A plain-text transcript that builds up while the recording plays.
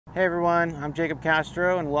Hey everyone, I'm Jacob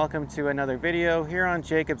Castro and welcome to another video here on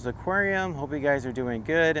Jacob's Aquarium. Hope you guys are doing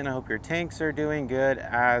good and I hope your tanks are doing good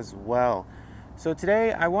as well. So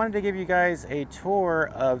today I wanted to give you guys a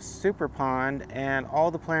tour of Super Pond and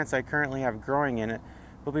all the plants I currently have growing in it.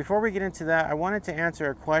 But before we get into that, I wanted to answer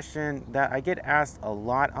a question that I get asked a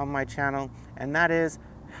lot on my channel, and that is,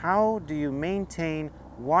 how do you maintain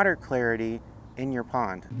water clarity in your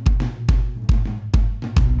pond?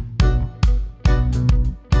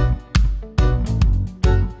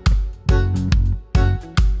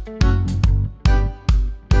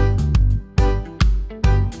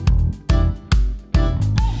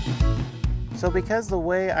 So because the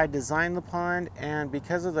way I design the pond and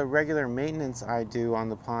because of the regular maintenance I do on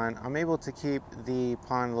the pond, I'm able to keep the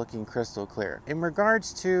pond looking crystal clear. In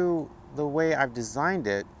regards to the way I've designed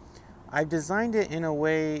it in a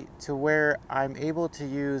way to where I'm able to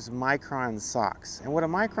use micron socks. And what a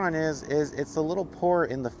micron is it's a little pore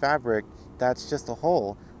in the fabric that's just a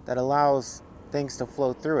hole that allows things to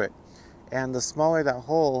flow through it. And the smaller that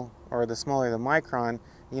hole, or the smaller the micron,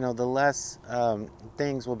 the less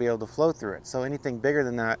things will be able to flow through it. So anything bigger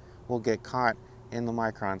than that will get caught in the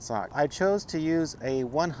micron sock. I chose to use a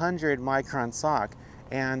 100 micron sock,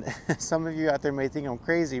 and some of you out there may think I'm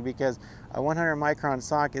crazy because a 100 micron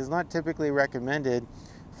sock is not typically recommended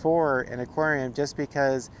for an aquarium, just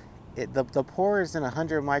because the pores in a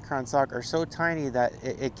 100 micron sock are so tiny that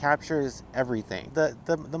it captures everything. The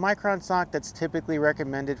micron sock that's typically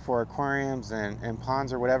recommended for aquariums and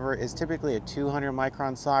ponds or whatever is typically a 200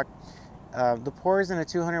 micron sock. The pores in a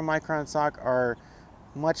 200 micron sock are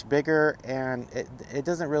much bigger, and it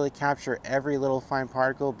doesn't really capture every little fine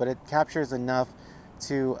particle, but it captures enough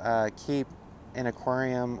to keep an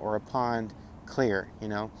aquarium or a pond clear,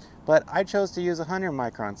 But I chose to use a 100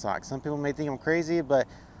 micron sock. Some people may think I'm crazy, but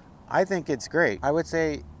I think it's great. I would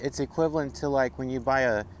say it's equivalent to like when you buy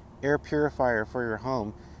a air purifier for your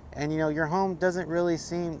home, and your home doesn't really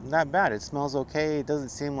seem that bad. It smells okay. It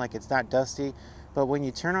doesn't seem like it's that dusty. But when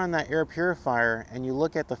you turn on that air purifier and you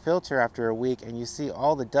look at the filter after a week and you see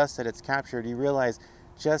all the dust that it's captured, you realize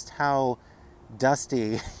just how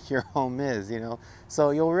dusty your home is,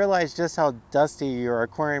 So you'll realize just how dusty your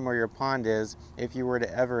aquarium or your pond is if you were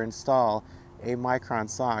to ever install a micron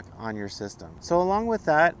sock on your system. So along with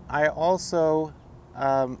that, I also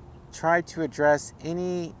try to address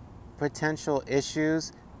any potential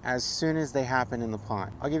issues as soon as they happen in the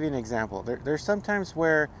pond. I'll give you an example. There's sometimes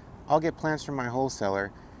where I'll get plants from my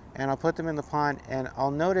wholesaler and I'll put them in the pond, and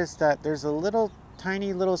I'll notice that there's a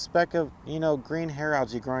tiny little speck of green hair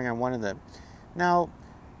algae growing on one of them. Now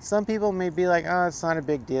some people may be like, oh, it's not a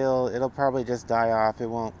big deal, it'll probably just die off, it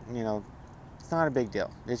won't, it's not a big deal.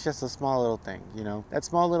 It's just a small little thing, That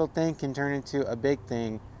small little thing can turn into a big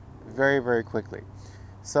thing very, very quickly.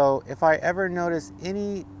 So if I ever notice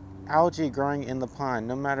any algae growing in the pond,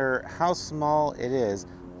 no matter how small it is,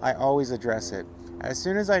 I always address it. As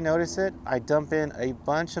soon as I notice it, I dump in a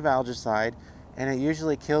bunch of algicide, and it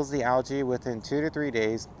usually kills the algae within 2 to 3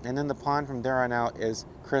 days, and then the pond from there on out is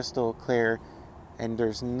crystal clear, and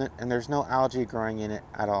there's no algae growing in it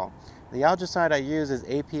at all. The algicide I use is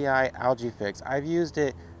API Algae Fix. I've used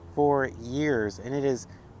it for years, and it has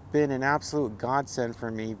been an absolute godsend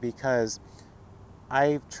for me because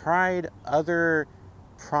I've tried other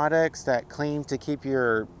products that claim to keep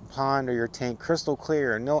your pond or your tank crystal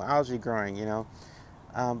clear and no algae growing,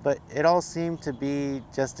 but it all seemed to be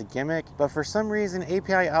just a gimmick. But for some reason,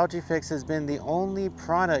 API Algae Fix has been the only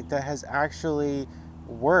product that has actually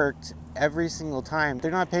worked every single time.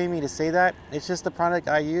 They're not paying me to say that. It's just the product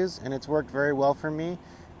I use, and it's worked very well for me,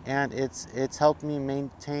 and it's helped me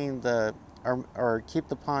maintain or keep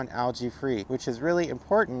the pond algae free, which is really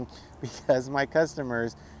important because my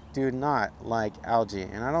customers do not like algae,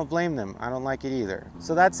 and I don't blame them. I don't like it either.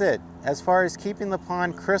 So that's it. As far as keeping the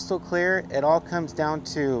pond crystal clear, it all comes down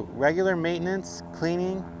to regular maintenance,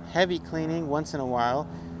 cleaning, heavy cleaning once in a while,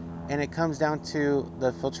 and it comes down to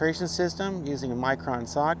the filtration system using a micron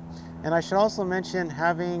sock. And I should also mention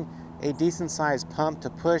having a decent sized pump to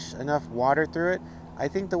push enough water through it. I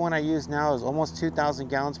think the one I use now is almost 2,000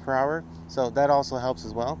 gallons per hour, so that also helps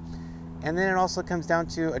as well. And then it also comes down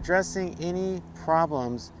to addressing any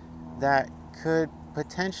problems that could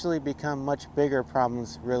potentially become much bigger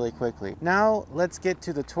problems really quickly. Now let's get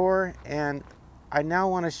to the tour, and I now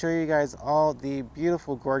want to show you guys all the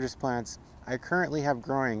beautiful, gorgeous plants I currently have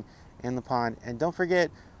growing in the pond. And don't forget,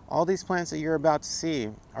 all these plants that you're about to see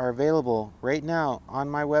are available right now on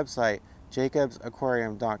my website,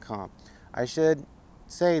 jacobsaquarium.com. I should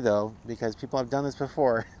say though, because people have done this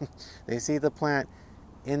before, they see the plant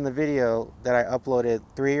in the video that I uploaded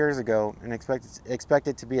 3 years ago and expect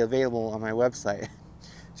it to be available on my website.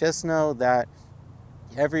 just know that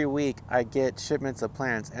every week I get shipments of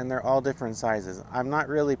plants and they're all different sizes. I'm not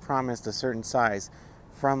really promised a certain size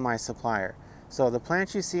from my supplier. So the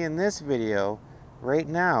plants you see in this video right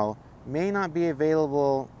now may not be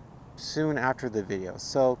available soon after the video.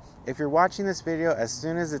 So if you're watching this video as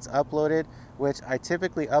soon as it's uploaded, which I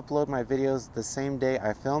typically upload my videos the same day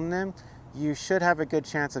I film them, you should have a good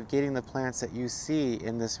chance of getting the plants that you see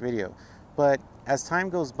in this video. But as time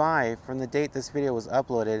goes by from the date this video was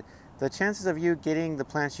uploaded, the chances of you getting the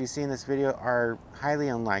plants you see in this video are highly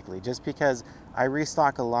unlikely, just because I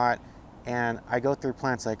restock a lot and I go through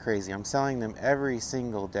plants like crazy. I'm selling them every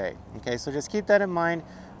single day. Okay, so just keep that in mind.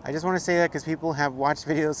 I just want to say that because people have watched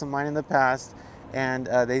videos of mine in the past and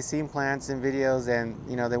they've seen plants in videos,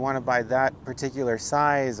 and they want to buy that particular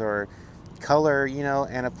size or color,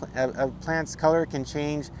 and a plant's color can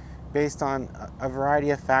change based on a variety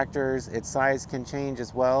of factors. Its size can change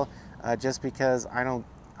as well, just because I'm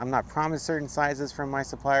not promised certain sizes from my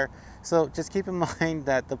supplier. So just keep in mind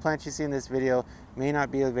that the plants you see in this video may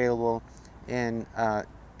not be available in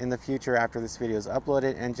the future after this video is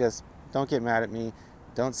uploaded. And just don't get mad at me.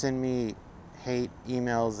 Don't send me hate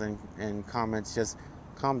emails and comments. Just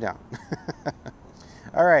calm down.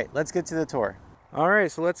 All right, let's get to the tour. All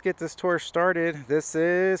right, so let's get this tour started. This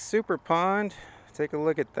is Super Pond. Take a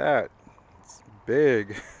look at that. It's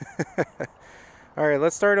big. All right,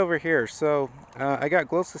 let's start over here. So I got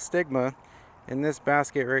Glossostigma in this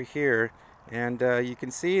basket right here, and you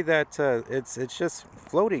can see that it's just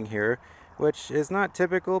floating here, which is not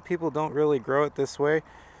typical. People don't really grow it this way,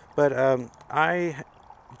 but I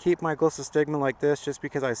keep my Glossostigma like this just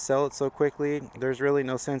because I sell it so quickly. There's really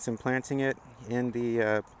no sense in planting it in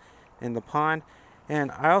the pond.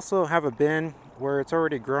 And I also have a bin where it's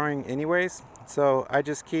already growing anyways, so I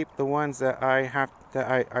just keep the ones that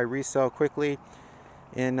I resell quickly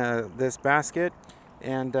in this basket.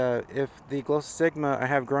 And if the Glossostigma I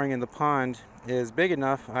have growing in the pond is big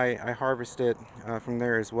enough, I harvest it from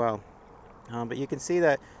there as well. But you can see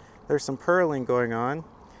that there's some pearling going on,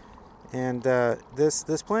 and this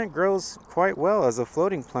plant grows quite well as a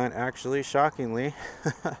floating plant, actually, shockingly.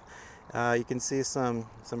 You can see some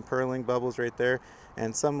pearling bubbles right there,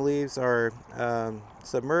 and some leaves are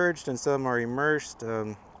submerged and some are immersed,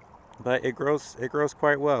 but it grows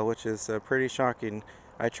quite well, which is pretty shocking.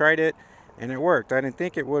 I tried it and it worked. I didn't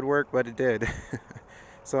think it would work, but it did.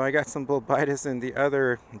 So I got some Bulbitis in the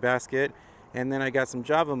other basket, and then I got some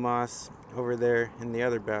Java Moss over there in the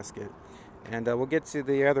other basket. And we'll get to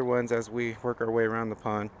the other ones as we work our way around the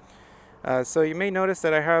pond. So you may notice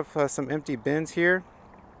that I have some empty bins here,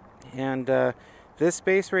 and this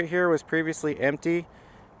space right here was previously empty,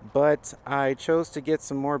 but I chose to get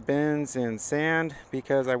some more bins and sand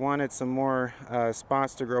because I wanted some more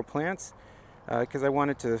spots to grow plants, because I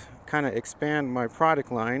wanted to kind of expand my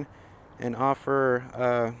product line and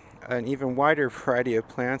offer an even wider variety of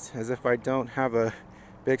plants, as if I don't have a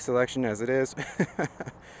big selection as it is.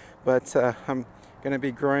 But I'm going to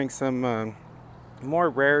be growing some more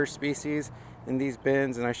rare species in these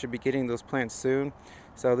bins, and I should be getting those plants soon.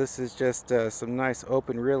 So this is just some nice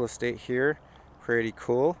open real estate here. Pretty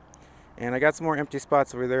cool. And I got some more empty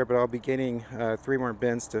spots over there, but I'll be getting 3 more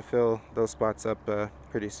bins to fill those spots up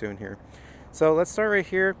pretty soon here. So let's start right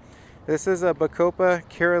here. This is a Bacopa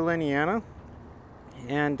caroliniana,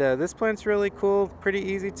 and this plant's really cool, pretty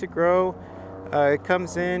easy to grow. It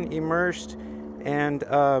comes in immersed, and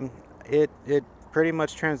it pretty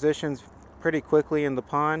much transitions pretty quickly in the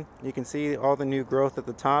pond. You can see all the new growth at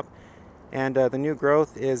the top, and the new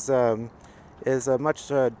growth is a much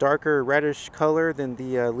darker reddish color than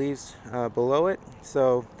the leaves below it.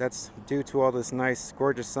 So that's due to all this nice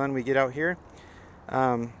gorgeous sun we get out here.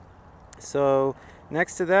 So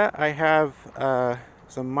next to that I have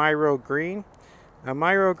some Myro Green.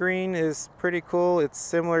 Myro Green is pretty cool. It's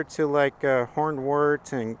similar to like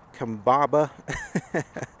Hornwort and Kambaba.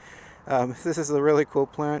 This is a really cool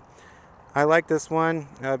plant. I like this one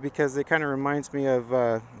because it kind of reminds me of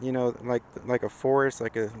like a forest,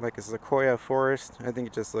 like a sequoia forest. I think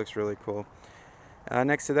it just looks really cool.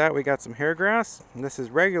 Next to that we got some hairgrass. This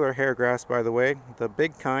is regular hairgrass, by the way, the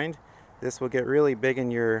big kind. This will get really big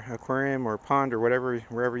in your aquarium or pond or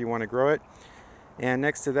wherever you want to grow it. And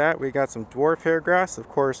next to that we got some dwarf hairgrass, of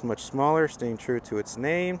course much smaller, staying true to its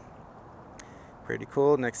name. Pretty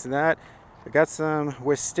cool. Next to that we got some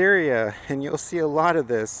wisteria, and you'll see a lot of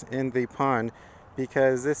this in the pond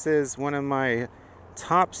because this is one of my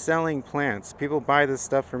top selling plants. People buy this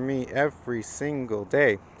stuff from me every single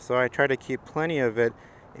day, so I try to keep plenty of it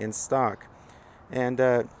in stock. And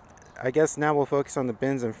I guess now we'll focus on the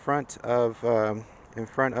bins in front of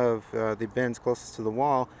the bins closest to the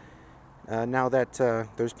wall. now that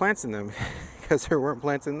there's plants in them, because there weren't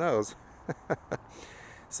plants in those.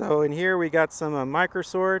 So in here we got some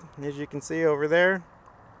microsword, as you can see over there.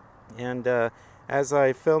 And as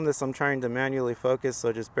I film this, I'm trying to manually focus,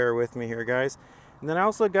 so just bear with me here, guys. And then I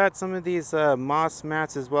also got some of these moss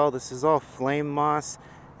mats as well. This is all flame moss,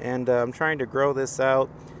 and I'm trying to grow this out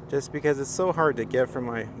just because it's so hard to get from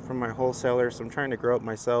my wholesaler. So I'm trying to grow it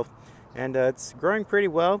myself, and it's growing pretty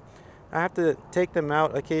well. I have to take them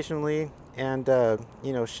out occasionally and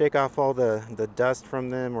you know, shake off all the dust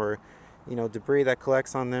from them, or you know, debris that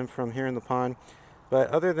collects on them from here in the pond. But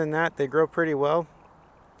other than that, they grow pretty well,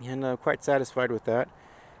 and quite satisfied with that.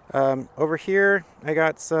 Over here I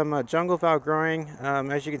got some jungle val growing.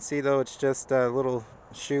 As you can see though, it's just little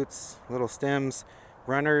shoots, little stems,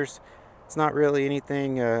 runners. It's not really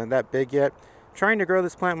anything that big yet. I'm trying to grow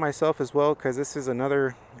this plant myself as well, because this is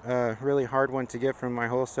another really hard one to get from my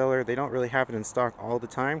wholesaler. They don't really have it in stock all the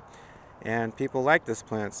time, and people like this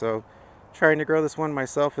plant, so trying to grow this one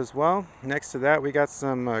myself as well. Next to that we got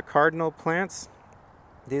some cardinal plants.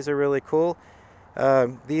 These are really cool.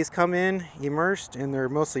 These come in immersed and they're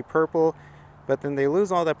mostly purple, but then they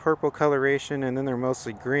lose all that purple coloration and then they're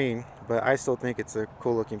mostly green, but I still think it's a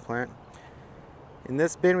cool looking plant. In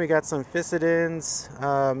this bin we got some Physidens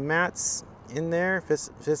mats in there,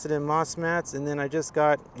 Physidin moss mats, and then I just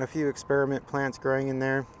got a few experiment plants growing in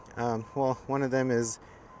there. Well, one of them is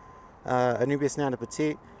Anubias nana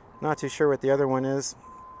petite. Not too sure what the other one is,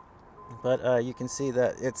 but you can see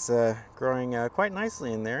that it's growing quite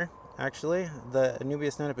nicely in there. Actually, the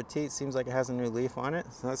Anubias nana petite seems like it has a new leaf on it,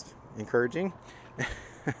 so that's encouraging.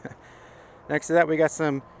 Next to that we got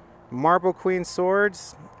some marble queen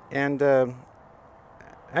swords, and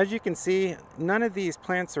as you can see, none of these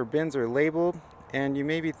plants or bins are labeled, and you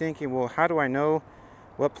may be thinking, well, how do I know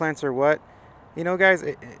what plants are what? You know, guys,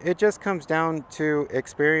 it just comes down to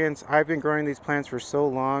experience. I've been growing these plants for so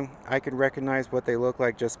long, I can recognize what they look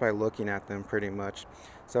like just by looking at them pretty much.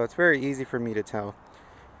 So it's very easy for me to tell.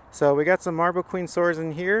 So we got some marble queen swords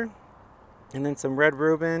in here, and then some red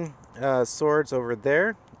Reuben swords over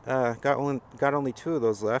there. Got only 2 of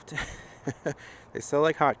those left. They sell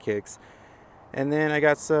like hotcakes. And then I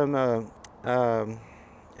got some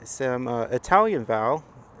Italian val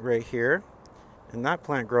right here, and that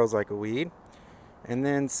plant grows like a weed. And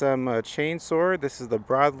then some chain sword. This is the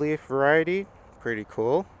broadleaf variety, pretty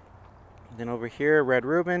cool. And then over here, red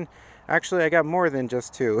Reuben. Actually, I got more than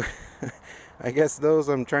just 2. I guess those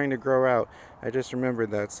I'm trying to grow out. I just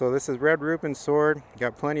remembered that. So this is red Reuben sword,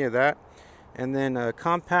 got plenty of that. And then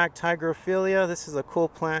compact hygrophila. This is a cool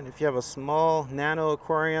plant if you have a small nano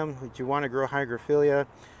aquarium that you want to grow hygrophila.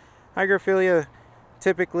 Hygrophila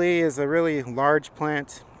typically is a really large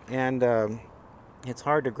plant, and it's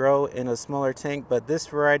hard to grow in a smaller tank, but this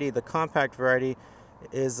variety, the compact variety,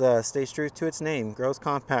 is stays true to its name, grows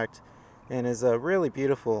compact, and is really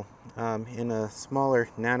beautiful in a smaller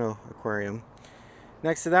nano aquarium.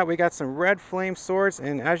 Next to that we got some red flame swords,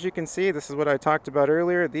 and as you can see, this is what I talked about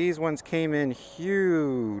earlier. These ones came in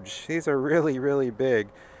huge. These are really big.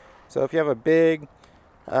 So if you have a big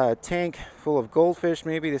tank full of goldfish,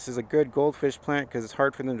 maybe this is a good goldfish plant because it's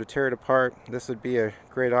hard for them to tear it apart. This would be a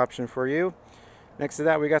great option for you. Next to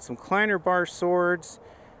that we got some Kleiner bar swords.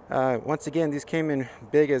 Once again, these came in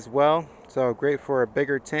big as well, so great for a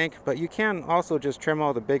bigger tank, but you can also just trim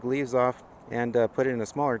all the big leaves off and put it in a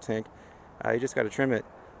smaller tank. You just got to trim it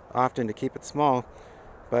often to keep it small,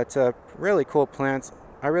 but really cool plants.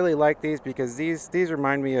 I really like these because these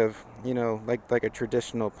remind me of, you know, like a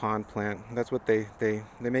traditional pond plant. That's what they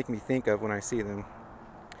make me think of when I see them.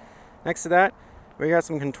 Next to that we got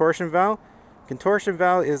some contortion val. Contortion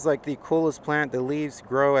val is like the coolest plant. The leaves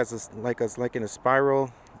grow as like in a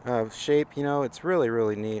spiral shape. You know, it's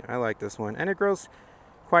really neat. I like this one, and it grows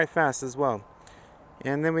quite fast as well.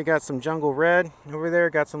 And then we got some jungle red over there.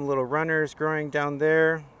 Got some little runners growing down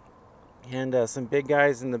there, and some big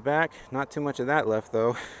guys in the back. Not too much of that left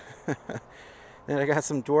though. Then I got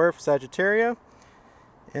some dwarf Sagittaria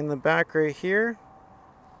in the back right here,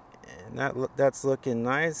 and that's looking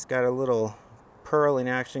nice. Got a little pearling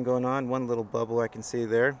action going on. One little bubble I can see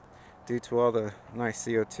there due to all the nice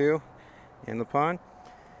CO2 in the pond.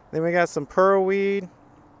 Then we got some pearlweed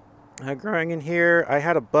growing in here. I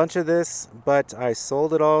had a bunch of this, but I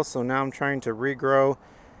sold it all, so now I'm trying to regrow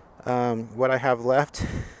what I have left,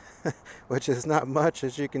 which is not much,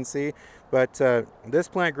 as you can see. But this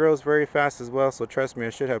plant grows very fast as well, so trust me, I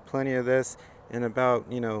should have plenty of this in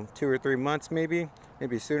about, you know, 2 or 3 months, maybe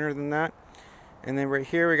sooner than that. And then right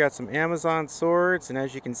here we got some Amazon swords, and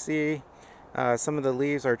as you can see, some of the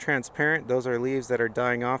leaves are transparent. Those are leaves that are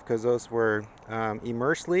dying off because those were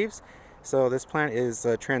immersed leaves. So this plant is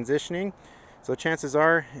transitioning. So chances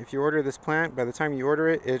are, if you order this plant, by the time you order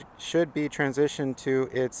it, it should be transitioned to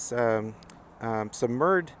its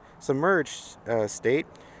submerged state,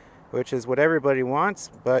 which is what everybody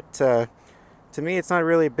wants. But to me, it's not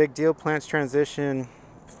really a big deal. Plants transition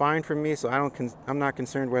fine for me, so I'm not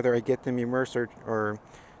concerned whether I get them immersed or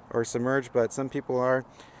submerged, but some people are.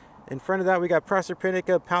 In front of that, we got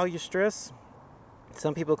Proserpinica palustris.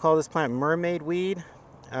 Some people call this plant mermaid weed.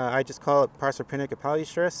 I just call it Proserpinica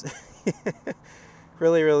palustris.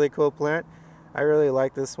 Really, really cool plant. I really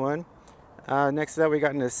like this one. Next to that, we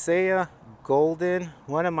got Nisea golden,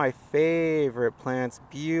 one of my favorite plants.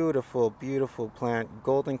 Beautiful, beautiful plant.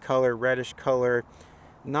 Golden color, reddish color.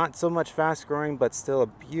 Not so much fast growing, but still a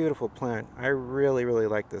beautiful plant. I really, really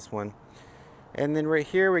like this one. And then right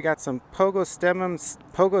here, we got some Pogostemum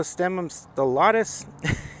stellatus.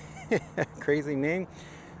 Crazy name.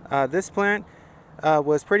 This plant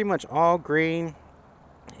was pretty much all green,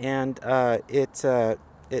 and it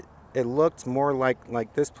looked more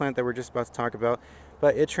like this plant that we're just about to talk about,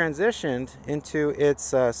 but it transitioned into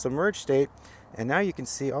its submerged state, and now you can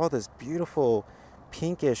see all this beautiful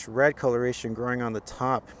pinkish red coloration growing on the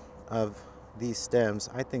top of these stems.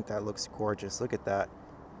 I think that looks gorgeous. Look at that.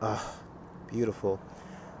 Beautiful.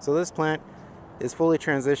 So this plant is fully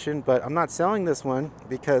transitioned, but I'm not selling this one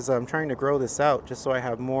because I'm trying to grow this out just so I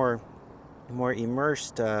have more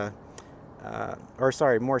immersed more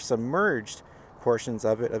submerged portions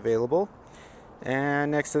of it available.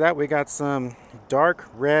 And next to that, we got some dark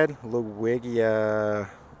red Lowigia.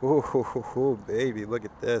 Ooh, baby, look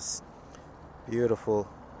at this. Beautiful,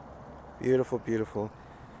 beautiful, beautiful.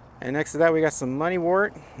 And next to that, we got some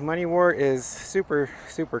moneywort. Moneywort is super,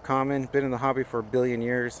 super common. Been in the hobby for a billion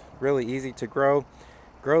years. Really easy to grow.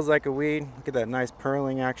 Grows like a weed. Look at that nice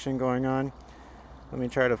pearling action going on. Let me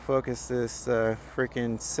try to focus this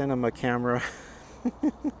freaking cinema camera.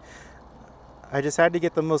 I just had to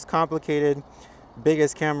get the most complicated,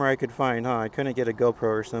 biggest camera I could find, huh? I couldn't get a GoPro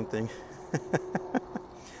or something.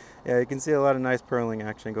 Yeah, you can see a lot of nice pearling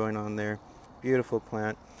action going on there. Beautiful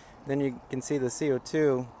plant. Then you can see the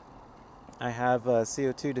CO2. I have a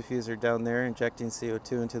CO2 diffuser down there, injecting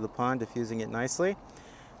CO2 into the pond, diffusing it nicely.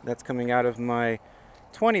 That's coming out of my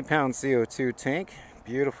 20-pound CO2 tank.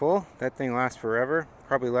 Beautiful. That thing lasts forever.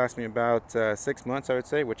 Probably lasts me about 6 months, I would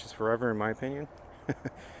say, which is forever in my opinion.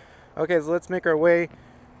 Okay, so let's make our way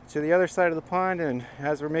to the other side of the pond, and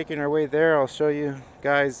as we're making our way there, I'll show you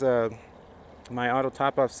guys my auto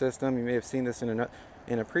top-off system. You may have seen this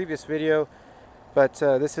in a previous video, but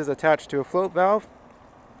this is attached to a float valve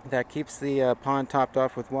that keeps the pond topped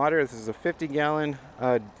off with water. This is a 50-gallon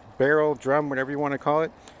barrel, drum, whatever you want to call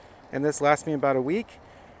it, and this lasts me about a week.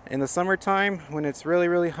 In the summertime, when it's really,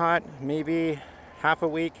 really hot, maybe half a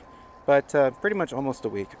week, but pretty much almost a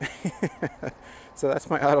week. So that's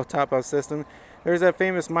my auto top-off system. There's that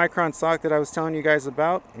famous Micron sock that I was telling you guys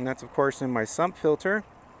about, and that's of course in my sump filter.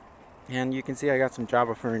 And you can see I got some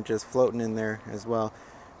Java fern just floating in there as well.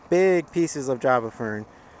 Big pieces of Java fern.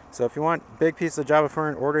 So if you want big pieces of Java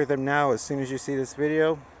fern, order them now as soon as you see this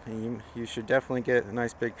video, and you should definitely get a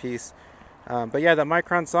nice big piece. But yeah, that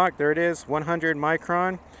Micron sock, there it is, 100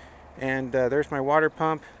 micron, and there's my water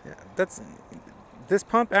pump. This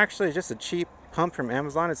pump actually is just a cheap pump from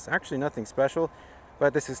Amazon. It's actually nothing special,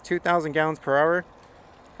 but this is 2,000 gallons per hour,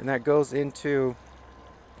 and that goes into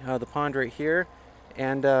the pond right here.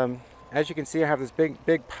 And as you can see, I have this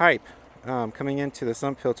big pipe coming into the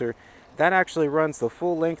sump filter. That actually runs the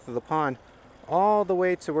full length of the pond all the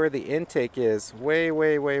way to where the intake is, way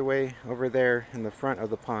over there in the front of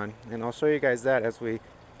the pond. And I'll show you guys that as we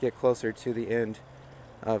get closer to the end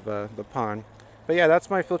of the pond. But yeah, that's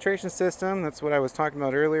my filtration system. That's what I was talking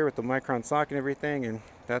about earlier with the Micron sock and everything, and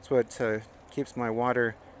that's what keeps my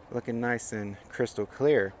water looking nice and crystal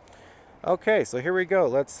clear. Okay, so here we go.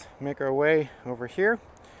 Let's make our way over here.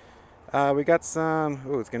 We got some,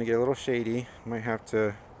 oh, it's gonna get a little shady. Might have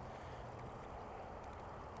to,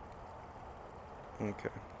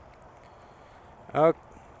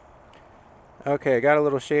 okay, got a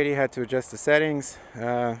little shady. Had to adjust the settings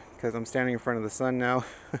because I'm standing in front of the sun now.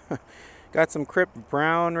 Got some crypt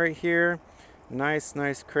brown right here. Nice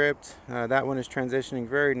crypt. That one is transitioning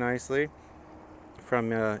very nicely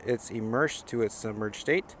from its immersed to its submerged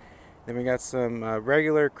state. Then we got some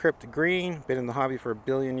regular crypt green. Been in the hobby for a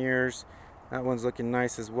billion years. That one's looking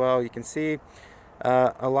nice as well. You can see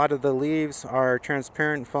a lot of the leaves are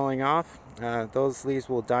transparent and falling off. Those leaves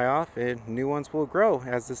will die off and new ones will grow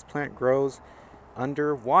as this plant grows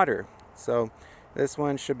underwater. So this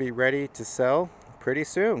one should be ready to sell pretty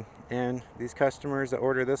soon, and these customers that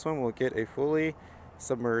order this one will get a fully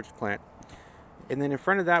submerged plant. And then in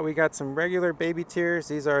front of that, we got some regular baby tears.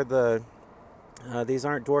 These are the these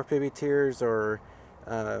aren't dwarf baby tears or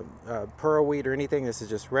pearlweed or anything. This is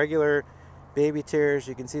just regular baby tears.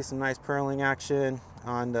 You can see some nice pearling action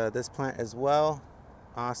on this plant as well.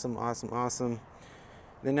 Awesome, awesome, awesome.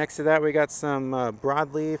 Then next to that, we got some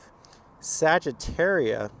broadleaf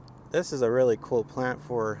Sagittaria. This is a really cool plant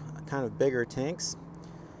for kind of bigger tanks.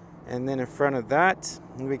 And then in front of that,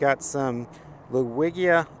 we got some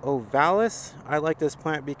Ludwigia ovalis. I like this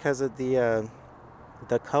plant because of the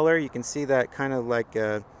color. You can see that kind of like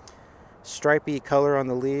stripy color on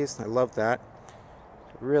the leaves. I love that.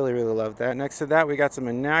 Really, really love that. Next to that, we got some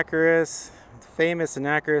Anacharis, famous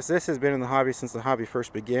Anacharis. This has been in the hobby since the hobby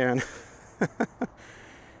first began.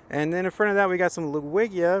 And then in front of that, we got some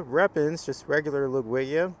Ludwigia repens, just regular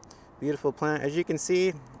Ludwigia. Beautiful plant. As you can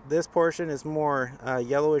see, this portion is more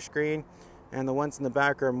yellowish green, and the ones in the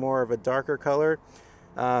back are more of a darker color.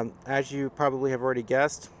 As you probably have already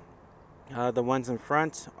guessed, the ones in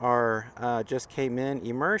front are just came in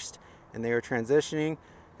immersed and they are transitioning,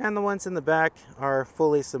 and the ones in the back are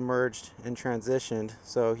fully submerged and transitioned.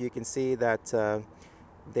 So you can see that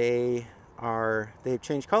they've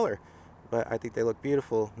changed color, but I think they look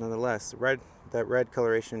beautiful nonetheless. That red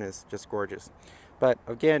coloration is just gorgeous. But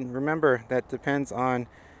again, remember that depends on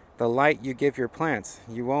the light you give your plants.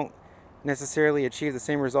 You won't necessarily achieve the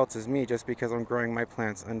same results as me just because I'm growing my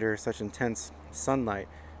plants under such intense sunlight.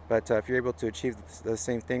 But if you're able to achieve the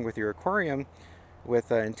same thing with your aquarium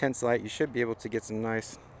with intense light, you should be able to get some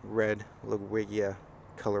nice red Ludwigia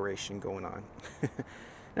coloration going on.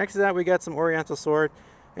 Next to that, we got some Oriental Sword,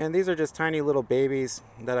 and these are just tiny little babies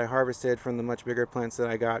that I harvested from the much bigger plants that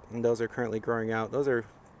I got, and those are currently growing out. Those are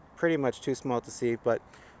pretty much too small to see, but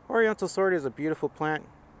Oriental Sword is a beautiful plant.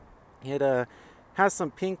 It has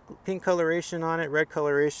some pink coloration on it, red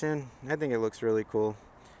coloration. I think it looks really cool.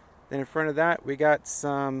 Then in front of that, we got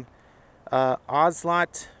some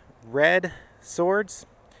Ocelot red swords.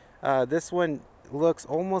 This one looks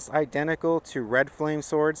almost identical to red flame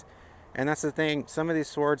swords, and that's the thing. Some of these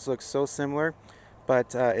swords look so similar,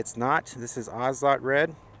 but it's not. This is Ocelot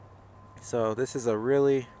red. So this is a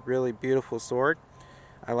really, really beautiful sword.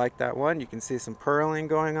 I like that one. You can see some pearling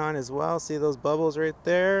going on as well. See those bubbles right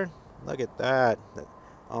there? Look at that.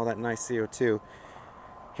 All that nice CO2.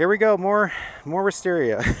 Here we go, more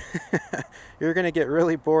wisteria. You're gonna get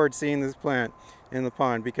really bored seeing this plant in the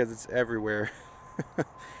pond because it's everywhere.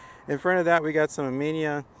 In front of that, we got some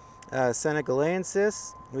Amenia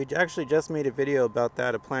senegalalensis. We actually just made a video about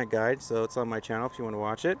that, a plant guide, so it's on my channel if you want to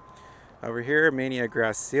watch it. Over here, Amenia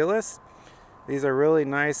gracilis. These are really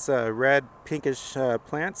nice red pinkish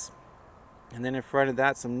plants. And then in front of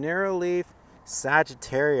that, some narrow leaf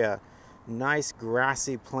Sagittaria. Nice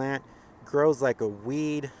grassy plant. Grows like a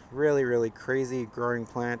weed. Really, really crazy growing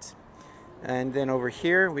plant. And then over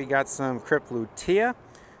here, we got some Cryptlutea.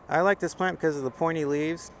 I like this plant because of the pointy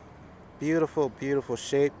leaves. Beautiful, beautiful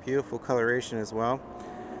shape, beautiful coloration as well.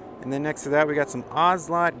 And then next to that, we got some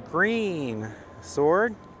Ocelot green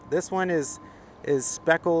sword. This one is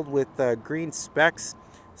speckled with green specks,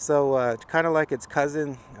 so kind of like its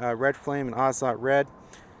cousin Red Flame and Ocelot red,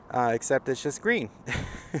 except it's just green.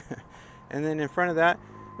 And then in front of that,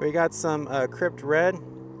 we got some Crypt red.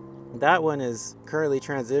 That one is currently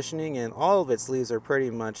transitioning, and all of its leaves are pretty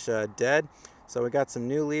much dead. So we got some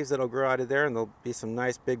new leaves that'll grow out of there, and there'll be some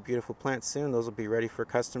nice big beautiful plants soon. Those will be ready for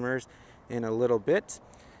customers in a little bit.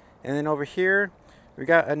 And then over here we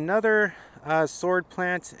got another sword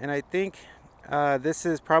plant, and I think this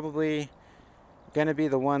is probably going to be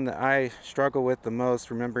the one that I struggle with the most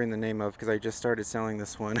remembering the name of, because I just started selling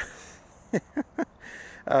this one.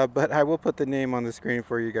 But I will put the name on the screen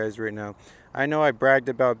for you guys right now. I know I bragged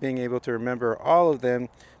about being able to remember all of them,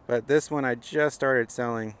 but this one I just started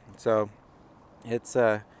selling, so it's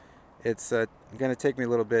going to take me a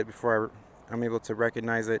little bit before I'm able to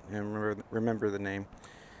recognize it and remember the name.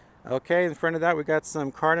 Okay, in front of that we got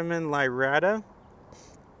some Cardamom lyrata.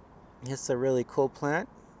 It's a really cool plant.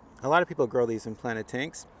 A lot of people grow these in planted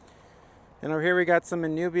tanks. And over here we got some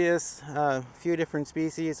Anubias, a few different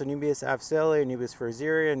species, Anubias afzeli, Anubias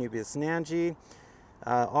furzeria, Anubias nanji,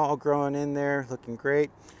 all growing in there, looking great.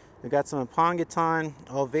 We got some Apongeton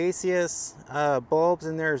alvaceus bulbs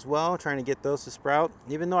in there as well, trying to get those to sprout.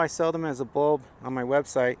 Even though I sell them as a bulb on my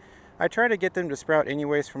website, I try to get them to sprout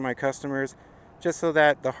anyways for my customers, just so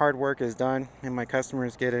that the hard work is done and my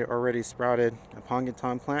customers get it already sprouted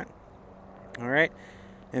Apongeton plant. All right,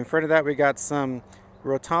 in front of that we got some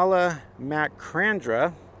Rotala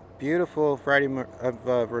macrandra, beautiful variety of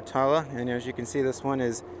Rotala, and as you can see, this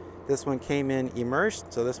one came in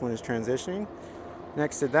immersed, so this one is transitioning.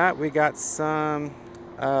 Next to that we got some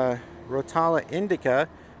Rotala indica.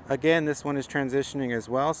 Again, this one is transitioning as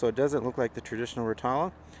well, so it doesn't look like the traditional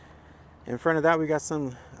Rotala. In front of that, we got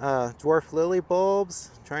some dwarf lily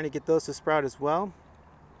bulbs, trying to get those to sprout as well.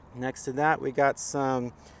 Next to that, we got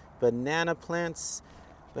some banana plants,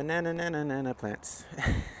 banana plants.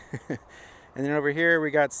 And then over here,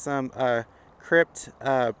 we got some crypt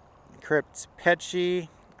petchy,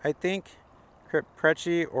 I think, crypt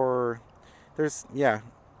petchy, or there's, yeah,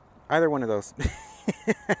 either one of those.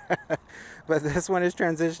 But this one is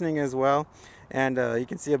transitioning as well, and you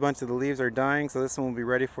can see a bunch of the leaves are dying, so this one will be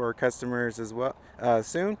ready for our customers as well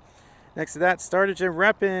soon. Next to that, Startigen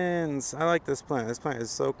repens. I like this plant. This plant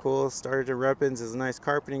is so cool. Startigen repens is a nice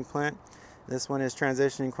carpeting plant. This one is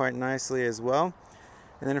transitioning quite nicely as well.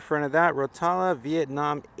 And then in front of that, Rotala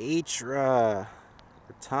Vietnam Atra.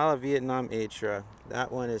 Rotala Vietnam Atra.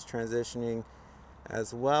 That one is transitioning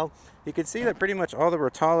as well. You can see that pretty much all the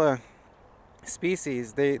Rotala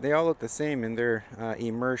species, they all look the same in their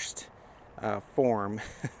immersed form.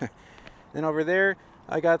 Then over there,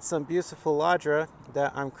 I got some Bucephaladra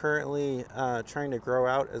that I'm currently trying to grow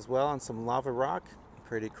out as well on some lava rock.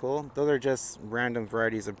 Pretty cool. Those are just random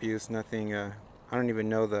varieties of Buce, nothing, I don't even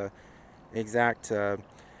know the exact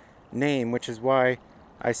name, which is why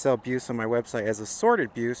I sell Buce on my website as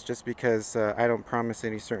assorted Buce, just because I don't promise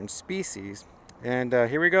any certain species. And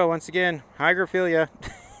here we go, once again, Hygrophila.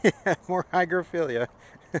 More Hygrophila.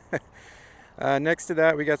 Next to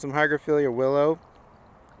that, we got some Hygrophila willow.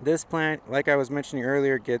 This plant, like I was mentioning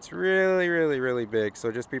earlier, gets really big,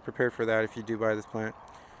 so just be prepared for that if you do buy this plant.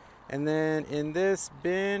 And then in this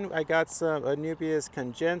bin, I got some Anubias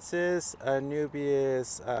congensis,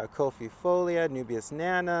 Anubias cofifolia, Anubias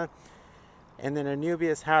nana, and then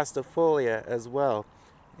Anubias hastifolia as well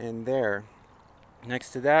in there. Next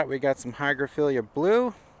to that, we got some Hygrophila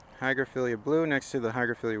blue. Hygrophila blue next to the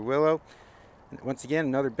Hygrophila willow. Once again,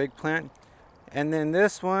 another big plant. And then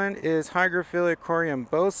this one is Hygrophila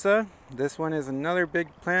coriambosa. This one is another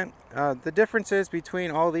big plant. The differences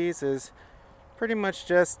between all these is pretty much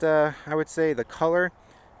just, I would say, the color.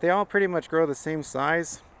 They all pretty much grow the same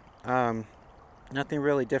size. Nothing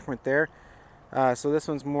really different there. So this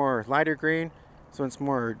one's more lighter green. This one's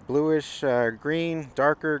more bluish green,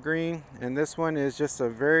 darker green. And this one is just a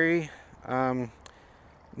very,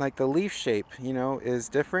 like the leaf shape, you know, is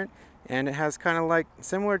different. And it has kind of like,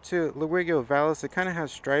 similar to Luigio vallis, it kind of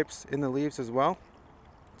has stripes in the leaves as well.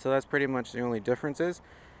 So that's pretty much the only differences.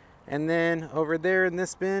 And then over there in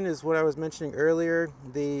this bin is what I was mentioning earlier,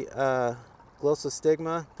 the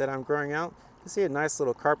glossostigma that I'm growing out. You can see a nice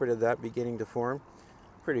little carpet of that beginning to form.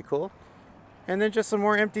 Pretty cool. And then just some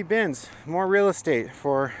more empty bins, more real estate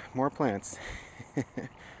for more plants.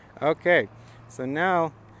 Okay, so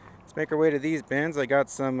now let's make our way to these bins. I got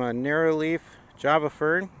some narrow leaf Java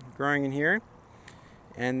fern growing in here,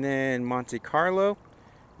 and then Monte Carlo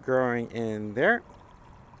growing in there.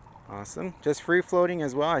 Awesome. Just free floating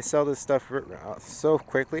as well. I sell this stuff so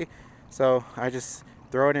quickly, so I just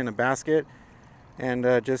throw it in a basket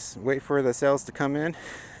and just wait for the sales to come in.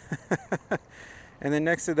 And then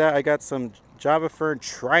next to that, I got some Java fern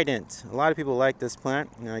trident. A lot of people like this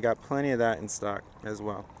plant, and I got plenty of that in stock as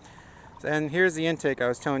well. And here's the intake I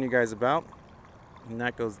was telling you guys about, and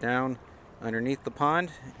that goes down underneath the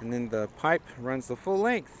pond, and then the pipe runs the full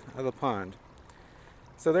length of the pond.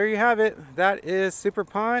 So there you have it. That is Super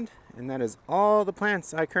Pond, and that is all the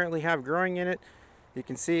plants I currently have growing in it. You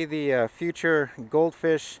can see the future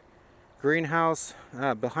goldfish greenhouse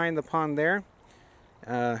behind the pond there.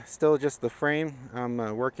 Still just the frame. I'm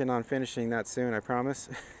working on finishing that soon, I promise.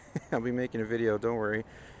 I'll be making a video, don't worry.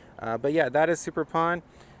 But yeah, that is Super Pond.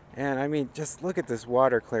 And I mean, just look at this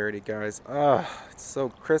water clarity, guys. Oh, it's so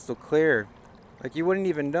crystal clear. Like you wouldn't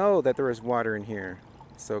even know that there was water in here.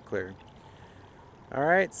 It's so clear.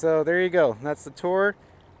 Alright, so there you go. That's the tour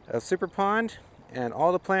of Super Pond and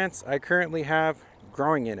all the plants I currently have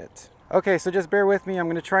growing in it. Okay, so just bear with me. I'm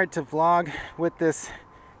going to try to vlog with this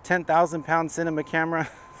 10,000 pound cinema camera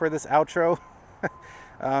for this outro.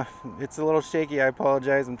 It's a little shaky, I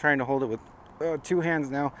apologize. I'm trying to hold it with 2 hands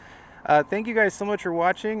now. Thank you guys so much for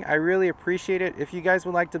watching. I really appreciate it. If you guys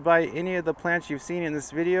would like to buy any of the plants you've seen in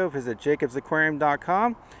this video, visit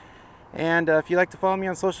jacobsaquarium.com. And if you'd like to follow me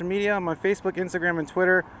on social media, I'm on Facebook, Instagram, and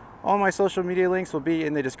Twitter. All my social media links will be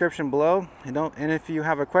in the description below. And if you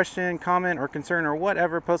have a question, comment, or concern, or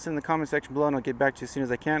whatever, post it in the comment section below, and I'll get back to you as soon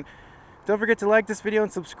as I can. Don't forget to like this video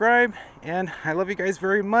and subscribe. And I love you guys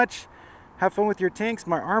very much. Have fun with your tanks.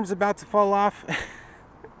 My arm's about to fall off.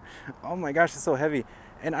 Oh my gosh, it's so heavy.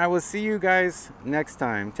 And I will see you guys next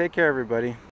time. Take care, everybody.